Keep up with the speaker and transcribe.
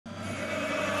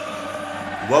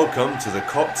Welcome to the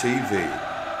Kop TV,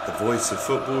 the voice of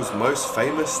football's most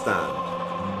famous stand.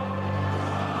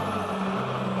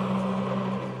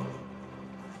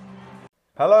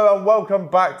 Hello and welcome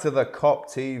back to the Kop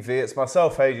TV. It's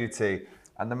myself, AGT,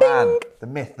 and the man, the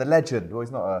myth, the legend. Well,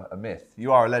 he's not a myth.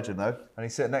 You are a legend, though. And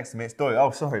he's sitting next to me. It's Doyle.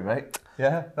 Oh, sorry, mate.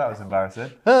 Yeah, that was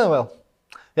embarrassing. Oh, well.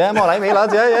 Yeah, I'm all right, mate,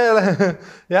 lads. Yeah.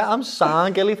 Yeah, I'm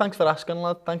sound, Gilly. Thanks for asking,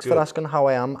 lad. Thanks for asking how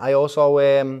I am. I also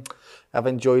have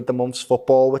enjoyed the month's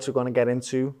football, which we're going to get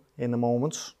into in a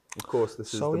moment. Of course,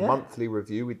 this is the monthly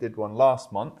review. We did one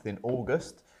last month in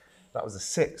August. That was a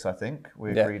 6, I think,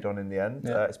 we agreed on in the end.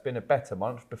 Yeah. It's been a better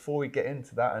month. Before we get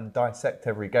into that and dissect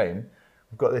every game,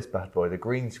 we've got this bad boy, the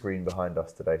green screen behind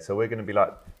us today. So we're going to be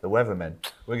like the weathermen.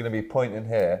 We're going to be pointing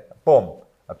here, boom,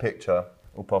 a picture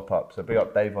will pop up. So big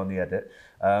up Dave on the edit.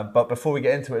 But before we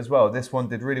get into it as well, this one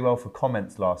did really well for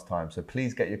comments last time. So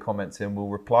please get your comments in. We'll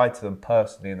reply to them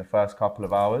personally in the first couple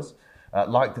of hours.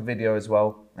 Like the video as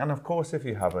well. And of course, if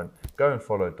you haven't, go and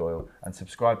follow Doyle and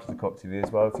subscribe to the Kop TV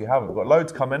as well if you haven't. We've got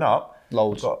loads coming up.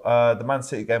 Loads. We've got the Man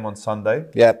City game on Sunday.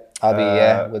 Yeah, I'll be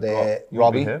here with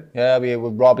Robbie. Yeah, I'll be here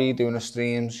with Robbie doing the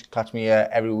streams. Catch me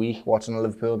every week watching the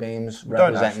Liverpool games, Don't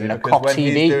representing actually, the because Kop when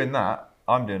TV. he's doing that,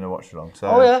 I'm doing a watch along. So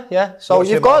Oh yeah. So watch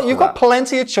you've him got after that.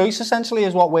 plenty of choice essentially,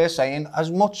 is what we're saying. As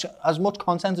much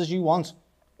content as you want,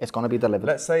 it's going to be delivered.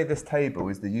 Let's say this table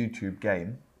is the YouTube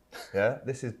game. Yeah,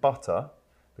 this is butter.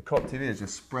 The Kop TV is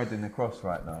just spreading across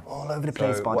right now. All over the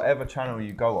place, So bud. whatever channel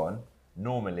you go on,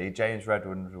 normally James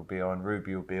Redwood will be on,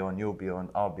 Ruby will be on, you'll be on,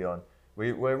 I'll be on.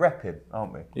 We're repping,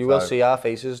 aren't we? You will see our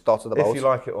faces dotted about. If you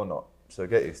like it or not. So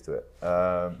get used to it.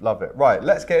 Love it. Right,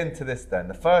 let's get into this then.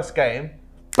 The first game,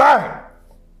 bang!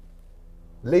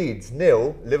 Leeds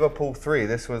 0, Liverpool 3.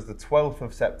 This was the 12th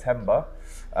of September.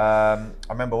 I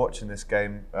remember watching this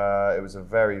game. It was a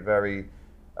very, very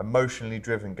emotionally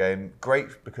driven game.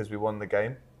 Great because we won the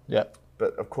game. Yeah.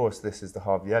 But of course, this is the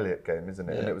Harvey Elliott game, isn't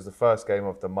it? Yeah. And it was the first game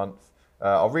of the month.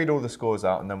 I'll read all the scores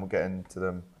out and then we'll get into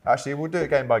them. Actually, we'll do it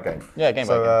game by game. Yeah, game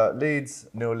by game. So Leeds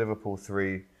 0, Liverpool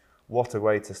 3. What a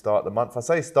way to start the month. I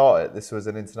say start it, this was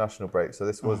an international break, so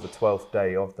this was the 12th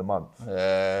day of the month.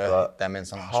 Them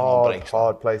international breaks.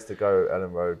 Hard place to go,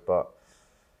 Ellen Road, but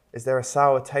is there a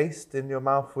sour taste in your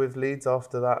mouth with Leeds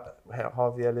after that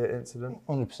Harvey Elliott incident?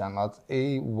 100%, lad.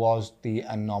 He was the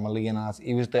anomaly in our.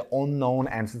 He was the unknown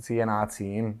entity in our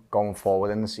team going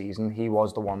forward in the season. He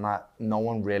was the one that no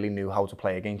one really knew how to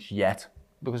play against yet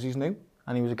because he's new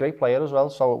and he was a great player as well.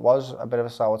 So it was a bit of a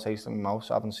sour taste in my mouth.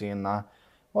 So I haven't seen that.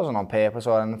 It wasn't on purpose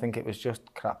or anything. It was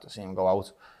just crap to see him go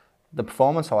out. The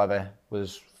performance, however,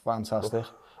 was fantastic.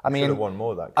 I mean, should have won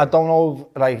more that game. I don't know,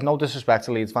 like, no disrespect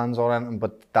to Leeds fans or anything,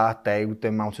 but that day, the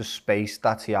amount of space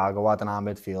that Thiago had in our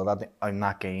midfield in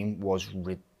that game was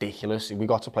ridiculous. We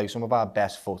got to play some of our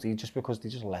best footy just because they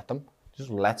just let them. Just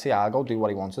let Thiago do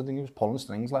what he wanted, and he was pulling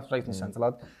strings left, right and centre,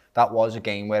 lad. That was a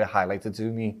game where it highlighted to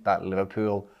me that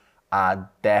Liverpool are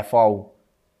therefore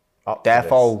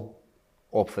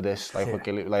up for this. Like,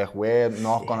 we're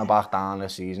not going to back down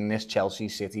this season. This Chelsea,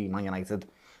 City, Man United,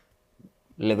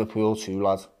 Liverpool too,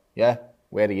 lad. Yeah,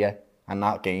 we're here. And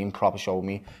that game proper showed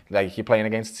me, like, you're playing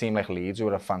against a team like Leeds, who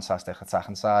were a fantastic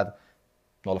attacking side,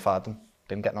 nullified them.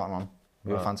 Didn't get nothing on.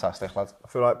 We were fantastic, lad. I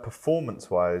feel like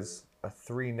performance-wise, a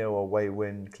 3-0 away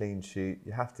win, clean sheet,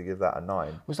 you have to give that a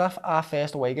 9. Was that our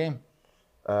first away game?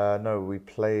 No, we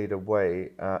played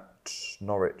away at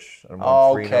Norwich and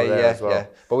won 3-0 there as well. Yeah.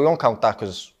 But we won't count that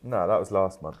because... No, that was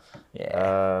last month.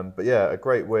 Yeah. But yeah, a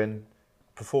great win.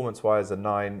 Performance-wise, a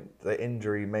 9. The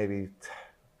injury maybe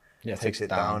takes it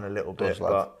down a little bit.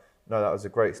 But no, that was a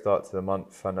great start to the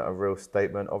month and a real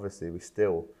statement. Obviously, we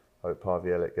still hope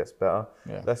Harvey Elliott gets better.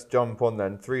 Yeah. Let's jump on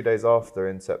then. 3 days after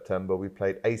in September, we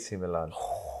played AC Milan.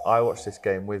 I watched this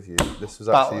game with you. This was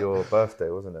actually your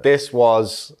birthday, wasn't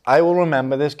it? I will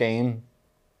remember this game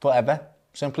forever,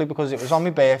 simply because it was on my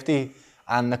birthday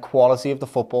and the quality of the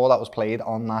football that was played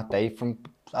on that day from,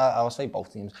 I would say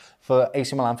both teams, for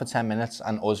AC Milan for 10 minutes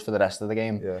and us for the rest of the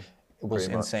game. Yeah, it was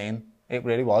insane. It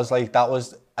really was. Like, that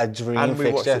was a dream fixture. And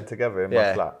we watched it together in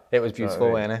my flat. It was beautiful,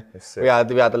 wasn't it? We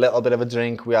had a little bit of a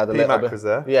drink. We had a little bit. P-Mac was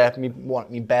there? Yeah,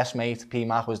 my best mate,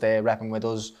 P-Mac, was there repping with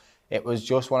us. It was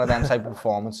just one of them type of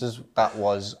performances that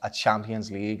was a Champions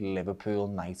League Liverpool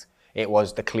night. It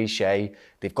was the cliche,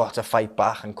 they've got to fight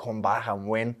back and come back and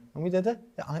win. And we did it.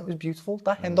 And it was beautiful.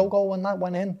 That Hendo goal when that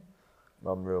went in.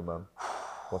 Unreal, man.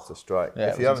 What a strike. Yeah,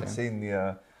 if you haven't seen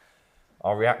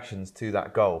our reactions to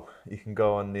that goal, you can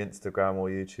go on the Instagram or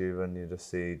YouTube and you just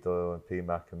see Doyle and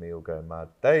P-Mac and me all going mad.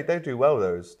 They do well,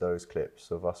 those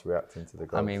clips of us reacting to the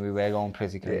goals. I mean, we were going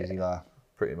pretty crazy there.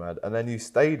 pretty mad. And then you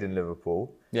stayed in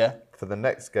Liverpool. Yeah. For the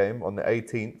next game on the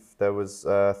 18th, there was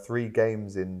 3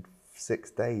 games in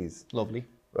 6 days. Lovely.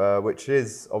 Which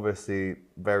is obviously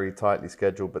very tightly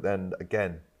scheduled. But then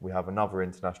again, we have another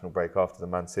international break after the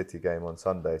Man City game on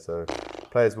Sunday. So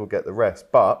players will get the rest.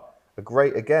 But a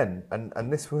great, again,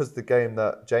 and this was the game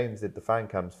that James did the fan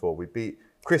cams for. We beat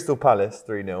Crystal Palace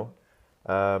 3-0.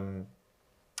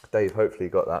 Dave, hopefully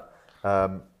you got that.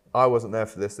 I wasn't there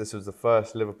for this. This was the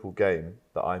first Liverpool game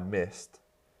that I missed,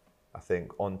 I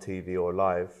think, on TV or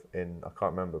live in, I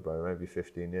can't remember, bro, maybe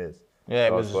 15 years. Yeah,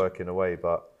 so I was working away,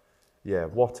 but yeah,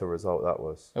 what a result that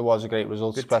was. It was a great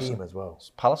result. Good team as well.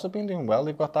 Palace have been doing well.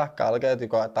 They've got that Gallagher, they've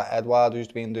got that Edouard who's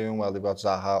been doing well, they've got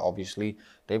Zaha, obviously.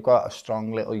 They've got a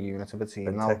strong little unit of a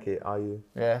team now. Are you?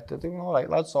 Yeah, they're doing all right,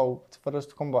 lads. So for us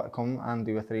to come and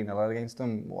do a 3-0 against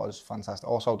them was fantastic.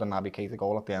 Also, the Naby Keita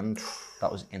goal at the end, that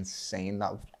was insane.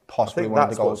 That was possibly one of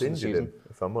the goals in the season. Him,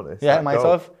 if I'm honest. Yeah, it might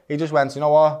have. He just went, you know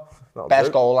what?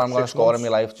 Best goal I'm going to score in my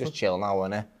life. Just chill now,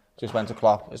 innit? Just went to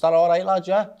Klopp. Is that all right, lads?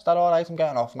 Yeah? Is that all right? I'm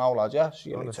getting off now, lads. Yeah?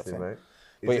 Honestly, mate.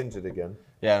 He's injured again.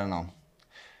 Yeah, I know.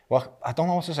 Well, I don't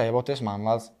know what to say about this man,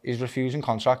 lads. He's refusing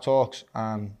contract talks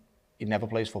and he never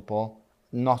plays football.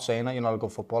 Not saying that you're not a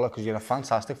good footballer because you're a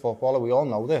fantastic footballer. We all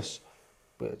know this.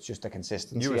 But it's just the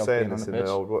consistency. You were saying this in the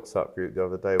old WhatsApp group the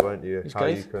other day, weren't you? It's how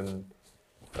great. You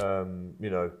can, you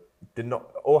know,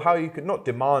 or how you could not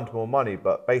demand more money,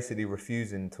 but basically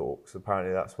refusing talks.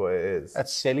 Apparently, that's what it is.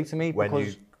 That's silly to me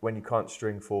because when you can't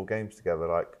string 4 games together,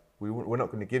 like we're not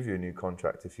going to give you a new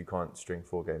contract if you can't string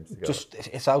 4 games together. Just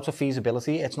it's out of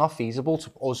feasibility. It's not feasible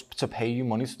to us to pay you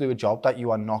money to do a job that you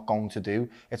are not going to do.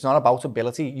 It's not about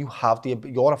ability.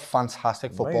 You're a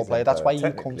fantastic football player. That's why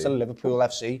you come to Liverpool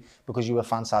FC, because you were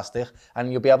fantastic,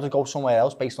 and you'll be able to go somewhere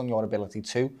else based on your ability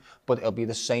too. But it'll be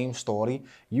the same story.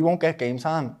 You won't get game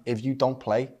time if you don't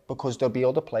play, because there'll be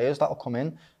other players that'll come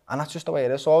in, and that's just the way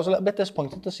it is. So I was a little bit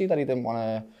disappointed to see that he didn't want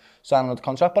to sign another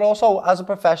contract. But also, as a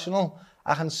professional,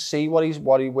 I can see what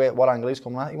angle he's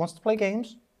coming at. He wants to play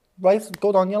games. Right,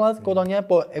 good on you, lad, good on you.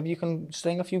 But if you can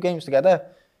string a few games together,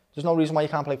 there's no reason why you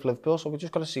can't play for Liverpool. So we've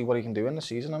just got to see what he can do in the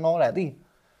season. And already,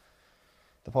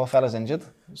 the poor fella's injured.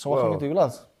 So what can we do,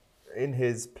 lads? In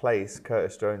his place,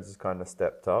 Curtis Jones has kind of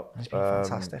stepped up. He's been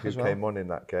fantastic as well. Who came on in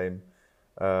that game.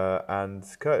 And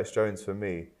Curtis Jones, for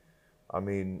me, I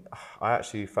mean, I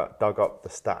actually dug up the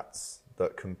stats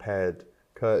that compared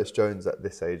Curtis Jones at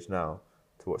this age now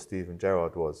to what Steven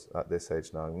Gerrard was at this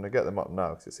age now. I'm going to get them up now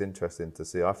because it's interesting to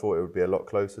see. I thought it would be a lot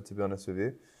closer, to be honest with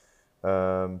you.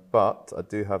 But I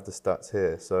do have the stats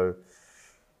here. So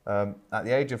at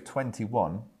the age of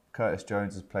 21, Curtis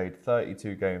Jones has played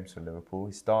 32 games for Liverpool.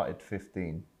 He started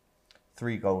 15,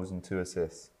 3 goals and 2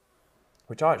 assists,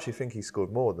 which I actually think he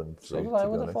scored more than 3, So I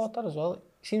would have thought that as well.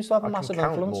 He seems to have a massive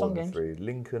influence on games. 3.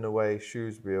 Lincoln away,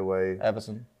 Shrewsbury away.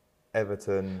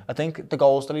 Everton. I think the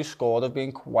goals that he scored have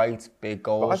been quite big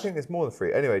goals. But I think it's more than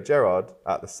 3. Anyway, Gerrard,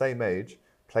 at the same age,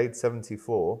 played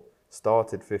 74,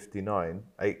 started 59,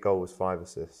 8 goals, 5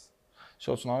 assists.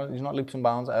 So he's not leaps and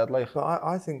bounds ahead, like. But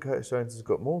I think Curtis Jones has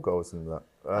got more goals than that.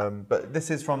 But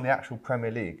this is from the actual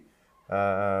Premier League,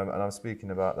 and I'm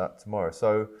speaking about that tomorrow.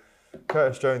 So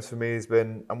Curtis Jones for me has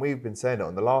been, and we've been saying it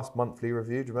on the last monthly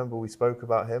review. Do you remember we spoke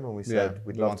about him and we said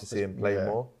we'd love to see him play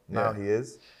more? Now he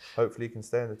is. Hopefully he can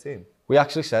stay in the team. We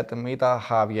actually said to me that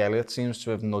Harvey Elliott seems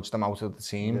to have nudged him out of the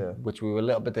team, which we were a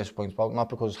little bit disappointed about. Not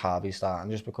because Harvey's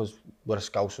starting, just because we're a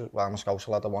Scouser. Well, I'm a Scouser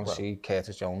lad. I want to see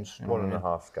Curtis Jones. You know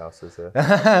 1.5 Scousers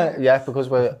here. Yeah, because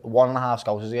we're 1.5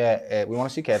 Scousers. Yeah, we want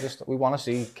to see Curtis. We want to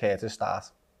see Curtis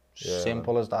start. Yeah.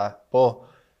 Simple as that. But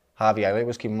Harvey Elliott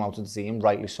was keeping him out of the team,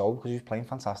 rightly so, because he was playing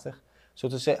fantastic. So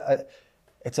to say,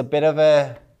 it's a bit of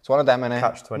a. It's one of them, innit?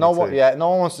 Catch-22. No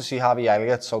one wants to see Harvey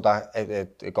Elliott so that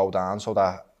it go down, so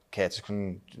that Curtis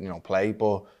can, play.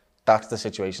 But that's the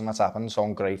situation that's happened. So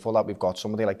I'm grateful that we've got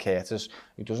somebody like Curtis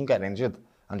who doesn't get injured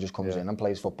and just comes in and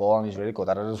plays football, and he's really good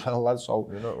at it as well, lad. So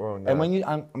you're not wrong. And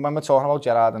when we're talking about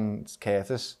Gerrard and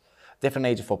Curtis, different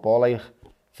age of football. Like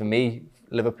for me,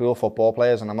 Liverpool football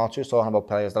players, and I'm not just talking about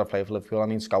players that have played for Liverpool, I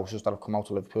mean Scousers that have come out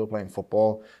to Liverpool playing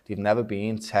football. They've never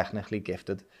been technically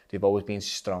gifted. They've always been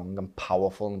strong and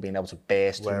powerful and being able to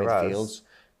burst through midfields.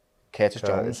 Curtis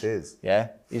Jones,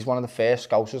 he's one of the first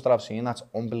Scousers that I've seen that's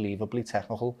unbelievably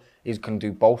technical. He can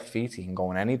do both feet, he can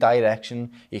go in any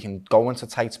direction, he can go into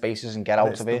tight spaces and get out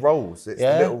of it. It's the rolls, it's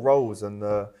the little rolls, and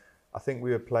I think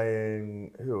we were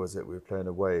playing, who was it we were playing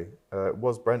away? It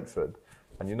was Brentford.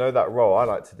 And you know that roll, I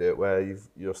like to do it where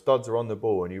your studs are on the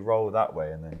ball and you roll that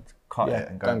way and then cut it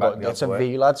and go back the other way. It's a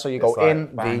V, lad, so you go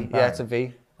in, bang, V, bang. It's a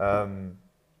V.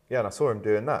 Yeah, and I saw him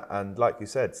doing that. And like you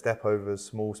said, step overs,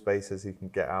 small spaces, he can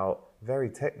get out, very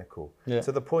technical. Yeah.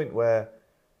 To the point where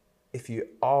if you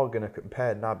are going to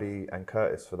compare Naby and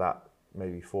Curtis for that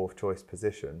maybe fourth choice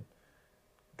position,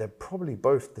 they're probably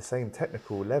both the same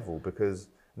technical level, because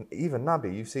even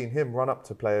Naby, you've seen him run up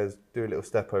to players, do a little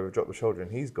step over, drop the shoulder,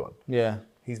 and he's gone. Yeah.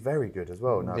 He's very good as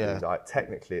well, Naby. Yeah. Like,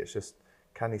 technically, it's just,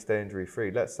 can he stay injury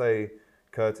free? Let's say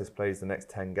Curtis plays the next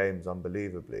 10 games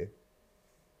unbelievably.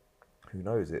 Who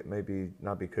knows? It maybe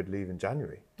Naby could leave in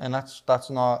January. And that's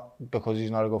not because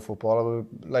he's not a good footballer.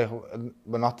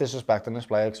 We're not disrespecting this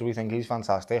player because we think he's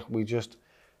fantastic. We just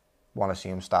want to see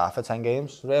him start for 10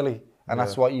 games, really. And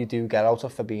that's what you do get out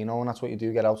of Fabinho, and that's what you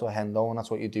do get out of Hendo, and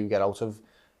that's what you do get out of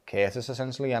Curtis,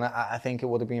 essentially. And I think it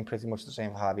would have been pretty much the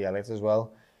same for Harvey Elliott as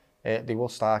well. They will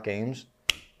start games.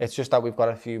 It's just that we've got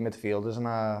a few midfielders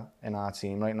in our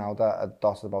team right now that are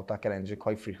dotted about that get injured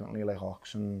quite frequently, like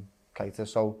Ox and Keita.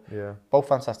 So both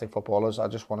fantastic footballers. I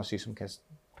just want to see some kids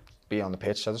be on the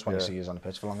pitch. I just want to see us on the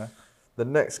pitch for longer. The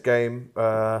next game,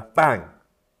 bang!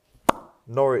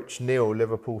 Norwich 0,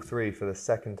 Liverpool 3 for the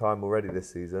second time already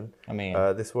this season. I mean,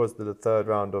 this was the third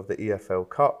round of the EFL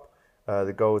Cup.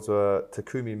 The goals were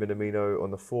Takumi Minamino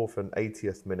on the 4th and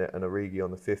 80th minute and Origi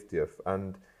on the 50th.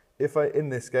 And if in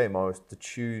this game I was to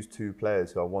choose two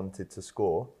players who I wanted to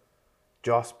score,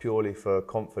 just purely for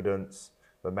confidence,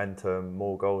 momentum,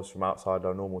 more goals from outside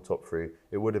our normal top three,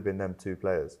 it would have been them two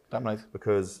players. Damn right.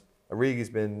 Because Origi's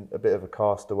been a bit of a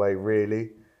castaway,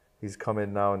 really. He's come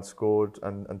in now and scored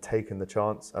and taken the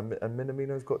chance, and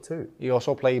Minamino's got two. He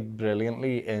also played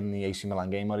brilliantly in the AC Milan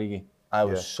game, Origi. I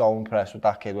was so impressed with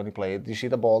that kid when he played. Did you see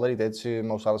the ball that he did to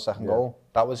Mo Salah's second goal?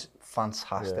 That was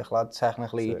fantastic, lad.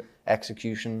 Technically,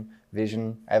 execution,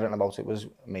 vision, everything about it was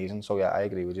amazing. So yeah, I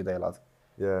agree with you there, lad.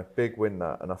 Yeah, big win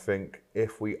that. And I think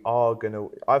if we are going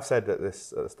to... I've said that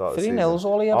this at the start of the season. 3-0's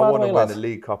all here, I by the want way, to win lad. a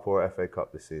League Cup or a FA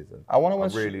Cup this season. I want to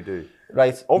win... I really do.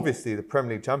 Right. Obviously, the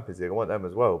Premier League, Champions League, I want them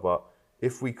as well. But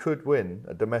if we could win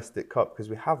a domestic cup, because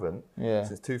we haven't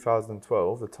since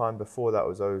 2012, the time before that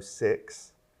was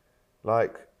 2006.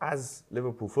 Like, as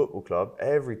Liverpool Football Club,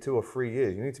 every 2 or 3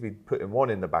 years, you need to be putting one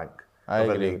in the bank of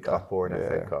a League Cup or an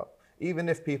FA Cup. Even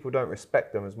if people don't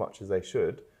respect them as much as they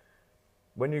should,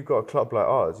 when you've got a club like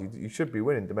ours, you should be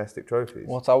winning domestic trophies.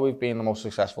 Well, that's how we've been the most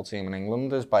successful team in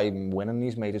England, is by winning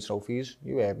these major trophies.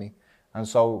 You heard me. And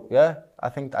so, yeah, I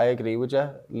think I agree with you.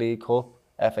 League Cup,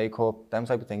 FA Cup, them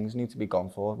type of things need to be gone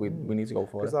for. We need to go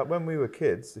for it. Because like when we were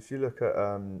kids, if you look at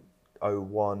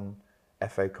 01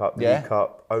 FA Cup, League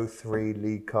Cup, 03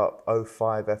 League Cup,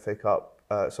 05 FA Cup,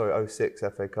 06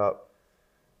 FA Cup,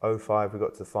 05 we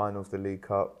got to the finals, the League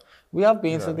Cup. We have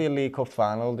been to the League Cup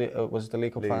final. Was it the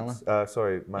League Cup final?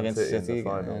 Man City in the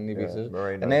final. And they beat us.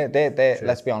 Moreno. And they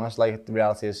let's be honest, like the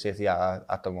reality is City are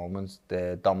at the moment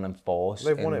the dominant force.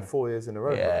 They've won it 4 years in a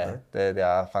row, haven't they? They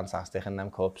are fantastic in them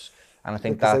cups. And I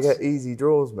think because they get easy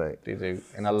draws, mate. They do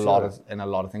in a lot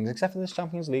of things, except for this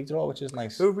Champions League draw, which is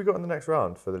nice. Who have we got in the next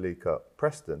round for the League Cup?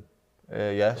 Preston.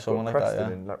 Someone like Preston that.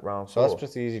 Yeah. in like round 4. So that's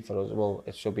pretty easy for us. Well,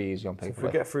 it should be easy on paper. So if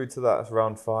we get through to that, it's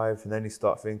round 5, and then you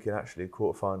start thinking actually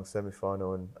quarterfinal,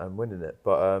 semi-final, and winning it.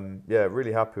 But yeah,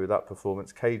 really happy with that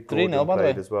performance. Cade Gordon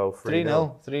played as well.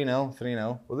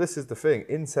 3-0. Well, this is the thing.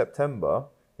 In September,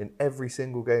 in every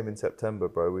single game in September,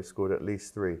 bro, we've scored at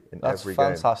least 3 in every game.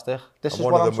 That's fantastic. This is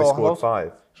one what of I'm them talking we about.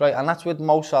 scored 5. Right, and that's with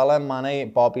Mo Salah, Mane,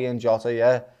 Bobby, and Jota.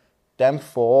 Yeah. Them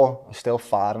 4 are still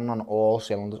firing on all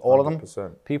cylinders, all 100%. of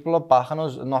them. People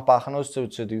are not backing us to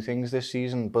do things this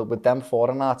season, but with them 4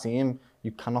 in our team,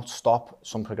 you cannot stop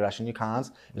some progression. You can't.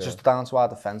 It's just down to our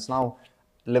defence now.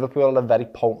 Liverpool are a very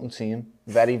potent team.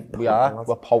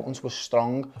 We're potent, we're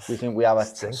strong. We think we have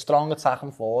a strong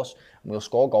attacking force, and we'll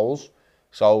score goals.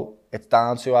 So it's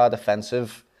down to our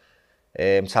defensive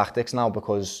tactics now,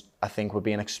 because I think we're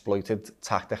being exploited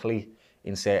tactically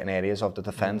in certain areas of the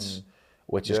defence.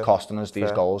 Which is costing us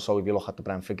these goals. So if you look at the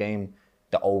Brentford game,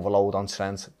 the overload on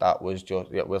Trent, that was just,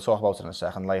 we'll talk about it in a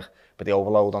second, but the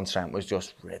overload on Trent was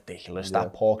just ridiculous.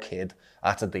 That poor kid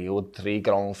had to deal with 3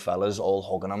 grown fellas all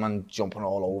hugging him and jumping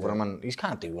all over him, and he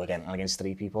can't do it against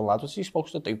 3 people, lad. What's he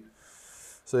supposed to do?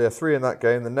 So yeah, 3 in that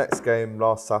game. The next game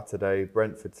last Saturday,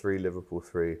 Brentford 3, Liverpool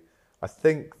 3. I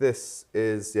think this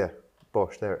is,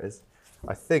 bosh, there it is.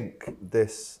 I think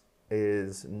this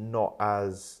is not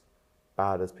as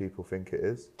bad as people think it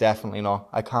is. Definitely not.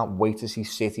 I can't wait to see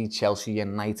City, Chelsea,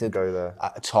 United, go there.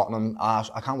 Tottenham.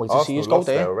 I can't wait to see you go lost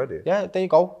there already. Yeah, there you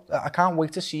go. I can't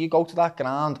wait to see you go to that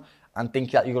ground and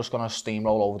think that you're just going to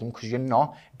steamroll over them, because you're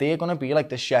not. They're going to be like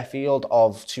the Sheffield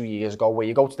of 2 years ago, where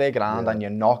you go to their ground and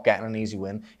you're not getting an easy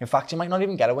win. In fact, you might not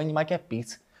even get a win. You might get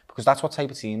beat. because that's what type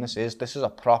of team this is. This is a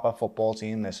proper football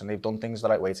team, this, and they've done things the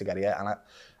right way to get here. And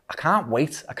I can't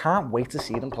wait. I can't wait to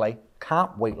see them play.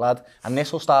 Can't wait, lad. And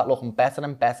this will start looking better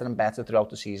and better and better throughout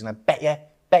the season. I bet you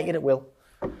it will.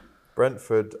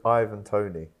 Brentford, Ivan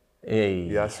Toney. Hey.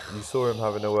 Yes, you saw him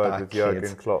having a word with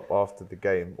Jurgen Klopp after the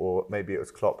game, or maybe it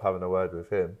was Klopp having a word with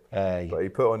him. But he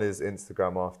put on his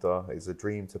Instagram after, it's a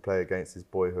dream to play against his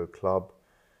boyhood club.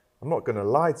 I'm not going to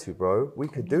lie to you, bro. We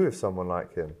could do with someone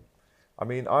like him. I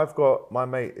mean, my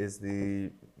mate is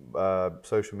the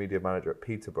social media manager at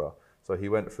Peterborough. So he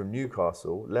went from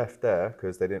Newcastle, left there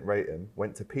because they didn't rate him,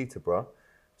 went to Peterborough,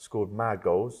 scored mad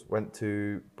goals, went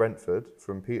to Brentford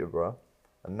from Peterborough.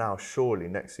 And now, surely,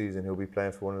 next season, he'll be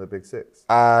playing for one of the big six.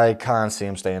 I can't see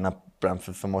him staying at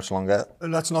Brentford for much longer.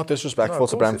 And that's not disrespectful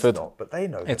to Brentford. It's not, but they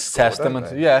know it's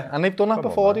testament. Yeah, and they've done that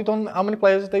before. On, they've done, how many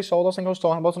players have they sold? I think I was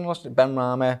talking about them. Ben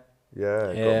Rama.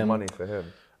 Yeah, got money for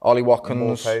him. Ollie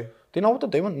Watkins. Morpay. Do you know what they're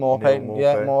doing? Morpay.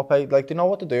 Yeah, Morpay. Like, they know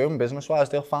what they're doing business-wise.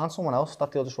 They'll find someone else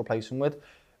that they'll just replace him with.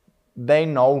 They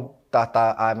know that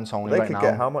Ivan Toney right now... They could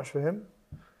get how much for him?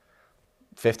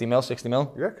 50 mil, 60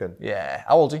 mil. You reckon? Yeah.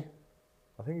 How old is he?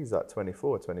 I think he's like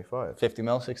 24, 25. 50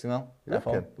 mil, 60 mil. You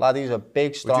reckon? Lad, he's a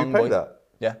big, strong boy. Would you pay that?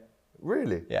 Yeah.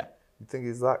 Really? Yeah. You think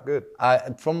he's that good?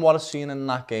 From what I've seen in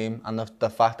that game, and the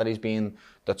fact that he's been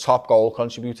the top goal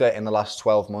contributor in the last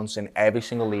 12 months in every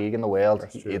single league in the world,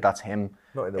 that's him.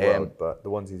 Not in the world, but the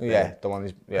ones he's been. Yeah, the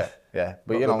ones yeah.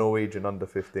 But not you know, the Norwegian under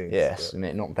 15s. Yes,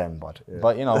 not them, bud. Yeah.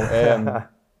 But you know,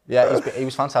 he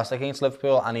was fantastic against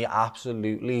Liverpool, and he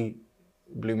absolutely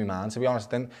blew me mind, to be honest.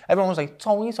 Then everyone was like,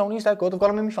 Tony's that good. I've got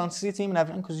him in my fantasy team and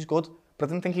everything because he's good. But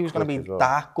I didn't think he was going to be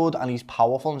that good, and he's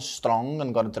powerful and strong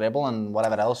and got a dribble and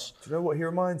whatever else. Do you know what he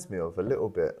reminds me of? A little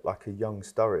bit like a young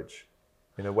Sturridge,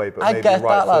 in a way, but I maybe get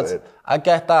that, right-footed. lad. I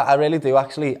get that. I really do,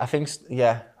 actually. I think,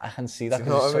 I can see that. Do you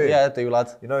know what I mean? Yeah, I do, lad.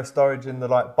 You know Sturridge in the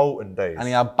Bolton days? And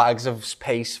he had bags of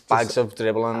pace, bags of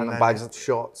dribbling, and bags of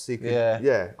shots.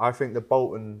 Yeah, I think the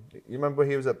Bolton... You remember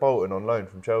he was at Bolton on loan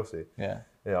from Chelsea? Yeah.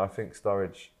 Yeah, I think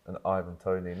Sturridge and Ivan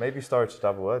Toney. Maybe Sturridge should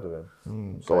have a word with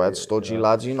him. Go ahead, Studgy,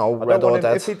 lads. You know, red or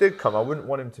dead. If he did come, I wouldn't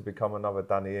want him to become another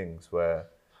Danny Ings, where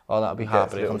that'd be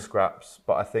heartbreaking. Little scraps.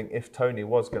 But I think if Toney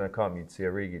was going to come, you'd see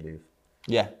Origi leave.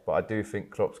 Yeah. But I do think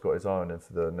Klopp's got his eye on him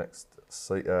for the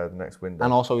next window.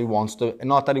 And also, he wants to.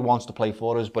 Not that he wants to play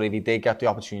for us, but if he did get the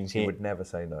opportunity, he would never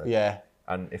say no. Yeah.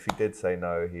 And if he did say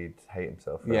no, he'd hate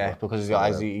himself. Forever. Yeah, because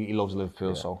he loves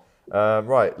Liverpool. Yeah. So.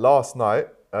 Right. Last night,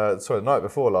 the night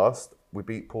before last. We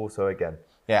beat Porto again.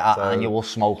 Yeah, annual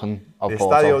smoking of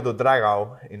Porto. Estadio do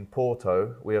Dragão in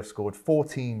Porto, we have scored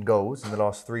 14 goals in the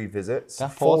last 3 visits.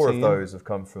 4 of those have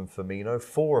come from Firmino,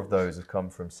 4 of those have come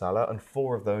from Salah, and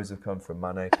 4 of those have come from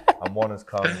Mane, and 1 has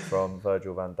come from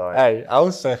Virgil van Dijk. Hey, how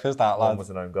sick is that, lad? 1 was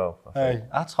an own goal. Hey,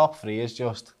 our top 3 is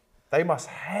just... They must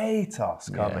hate us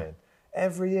coming.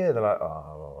 Every year they're like,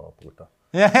 oh, puta.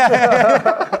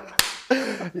 Yeah.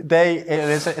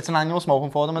 It's an annual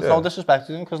smoking for them. It's no disrespect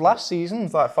to them, because last season...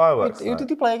 It's like fireworks. Who did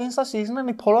he play against last season? And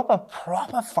he put up a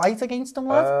proper fight against them,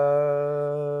 lad.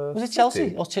 Was it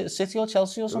Chelsea? Or City or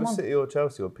Chelsea or someone? It was City or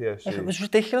Chelsea or PSG. It was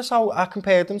ridiculous how I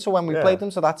compared them to when we played them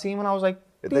to that team, and I was like,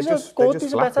 these are good,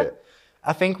 these are better.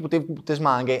 I think there's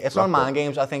mind games. It's not mind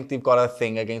games. I think they've got a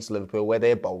thing against Liverpool where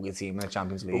they're a bogey team in the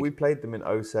Champions League. But we played them in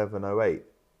 07-08,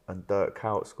 and Dirk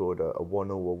Kuyt scored a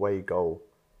 1-0 away goal.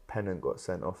 Pennant got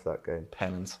sent off that game.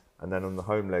 Pennant. And then on the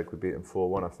home leg, we beat them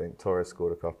 4-1, I think. Torres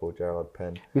scored a couple, Gerard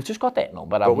Penn. We've just got that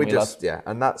number, but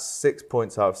and that's 6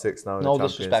 points out of 6 now in the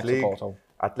Champions League. Porto.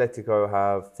 Atletico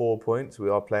have 4 points. We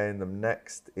are playing them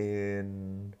next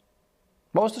in...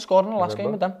 What was the score in the last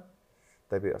game with them?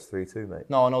 They beat us 3-2, mate.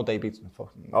 No, they beat...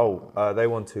 They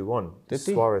won 2-1.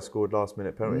 Suarez scored last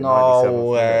minute penalty. No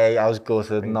way, I was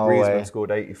gutted, no way. Griezmann scored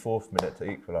 84th minute to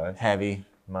equalise. Heavy.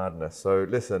 Madness. So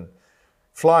listen...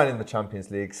 Flying in the Champions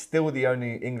League, still the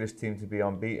only English team to be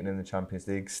unbeaten in the Champions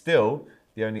League, still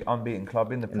the only unbeaten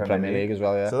club in the Premier League as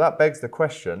well, yeah. So that begs the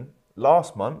question,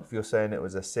 last month you're saying it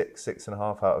was a 6, 6.5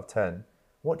 out of 10.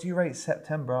 What do you rate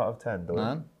September out of 10,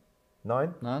 Doyle?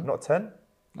 9? Not 10?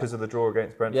 Because of the draw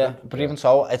against Brentford? Yeah, but even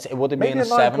so, it would have been a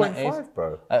 7 or 8.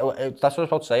 Bro. That's what I was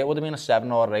about to say, it would have been a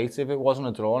 7 or 8 if it wasn't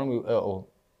a draw. And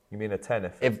you mean a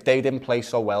 10 if they didn't play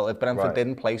so well? If Brentford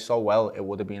didn't play so well, it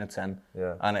would have been a 10.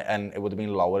 Yeah. And it would have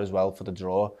been lower as well for the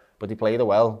draw. But they played it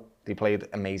well. They played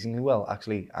amazingly well,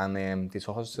 actually. And they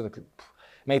took us to the...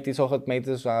 Mate, made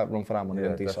us run for our money,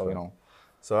 didn't they? So, you know.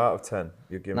 So out of 10,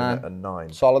 you're giving it a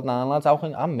 9. Solid 9, lads.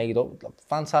 I'm made up.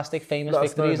 Fantastic, famous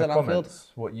victories at Anfield.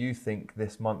 What you think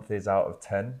this month is out of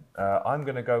 10. I'm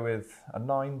going to go with a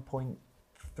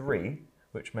 9.3.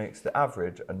 which makes the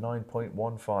average a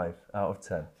 9.15 out of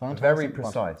 10. Fantastic. Very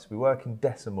precise. We work in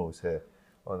decimals here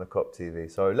on the Kop TV.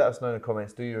 So let us know in the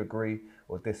comments, do you agree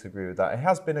or disagree with that? It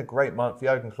has been a great month.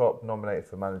 Jurgen Klopp nominated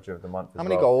for Manager of the Month as well. How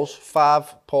many goals?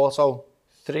 5 Porto,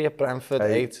 3 at Brentford,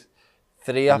 8,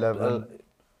 3 at 11,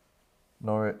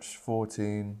 Norwich,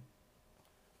 14,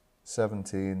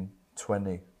 17,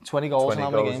 20. 20 goals in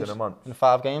how many goals games? in a month. In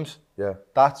 5 games? Yeah.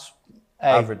 That's A.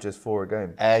 Average is 4 a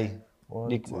game. A.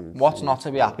 What's not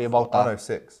to be happy about that? Oh no,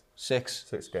 6. 6.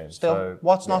 6 games. Still, So,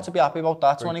 what's not to be happy about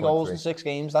that? 20 goals 3.3. in 6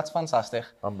 games, that's fantastic.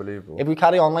 Unbelievable. If we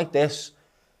carry on like this...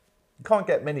 You can't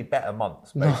get many better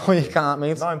months, No, you can't,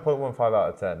 mate. 9.15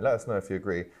 out of 10. Let us know if you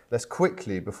agree. Let's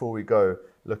quickly, before we go,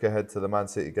 look ahead to the Man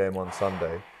City game on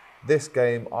Sunday. This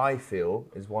game, I feel,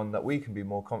 is one that we can be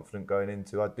more confident going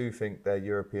into. I do think their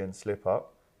European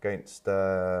slip-up against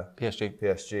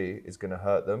PSG is going to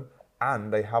hurt them.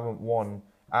 And they haven't won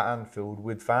at Anfield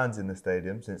with fans in the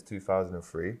stadium since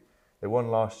 2003. They won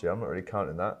last year. I'm not really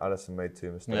counting that. Alisson made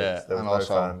 2 mistakes. Yeah, there was and no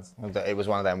also, fans. it was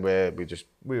one of them where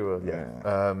we were,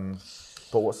 Yeah.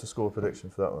 But what's the score prediction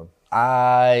for that one?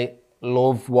 I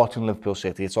love watching Liverpool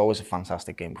City. It's always a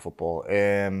fantastic game of football.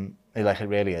 It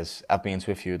really is. I've been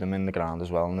to a few of them in the ground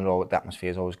as well, and the atmosphere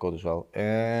is always good as well. I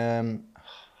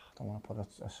don't want to put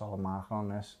a solid marker on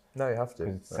this. No, you have to.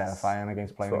 It's terrifying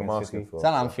against playing against City. For, it's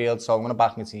at Anfield, so I'm going to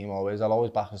back my team always. I'll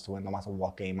always back us to win no matter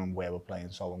what game and where we're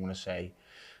playing. So I'm going to say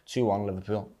 2-1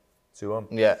 Liverpool. 2-1?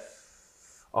 Yeah.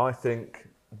 I think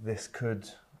this could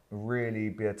really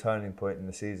be a turning point in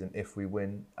the season if we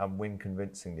win and win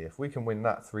convincingly. If we can win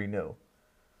that 3-0,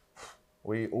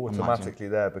 we automatically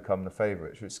there become the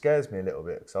favourites, which scares me a little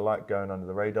bit because I like going under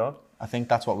the radar. I think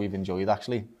that's what we've enjoyed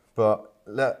actually. But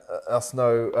let us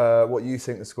know what you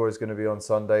think the score is going to be on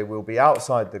Sunday. We'll be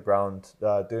outside the ground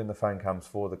doing the fan cams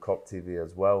for the Kop TV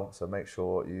as well. So make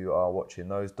sure you are watching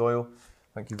those. Doyle,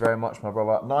 thank you very much, my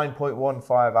brother.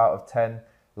 9.15 out of 10.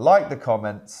 Like the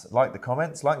comments, like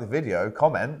the video,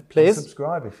 comment, please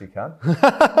subscribe if you can.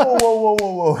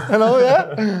 Whoa. Hello,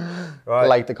 yeah. Right,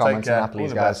 like the comments and that,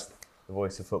 please, guys. The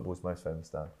voice of football's most famous,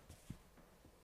 Dan.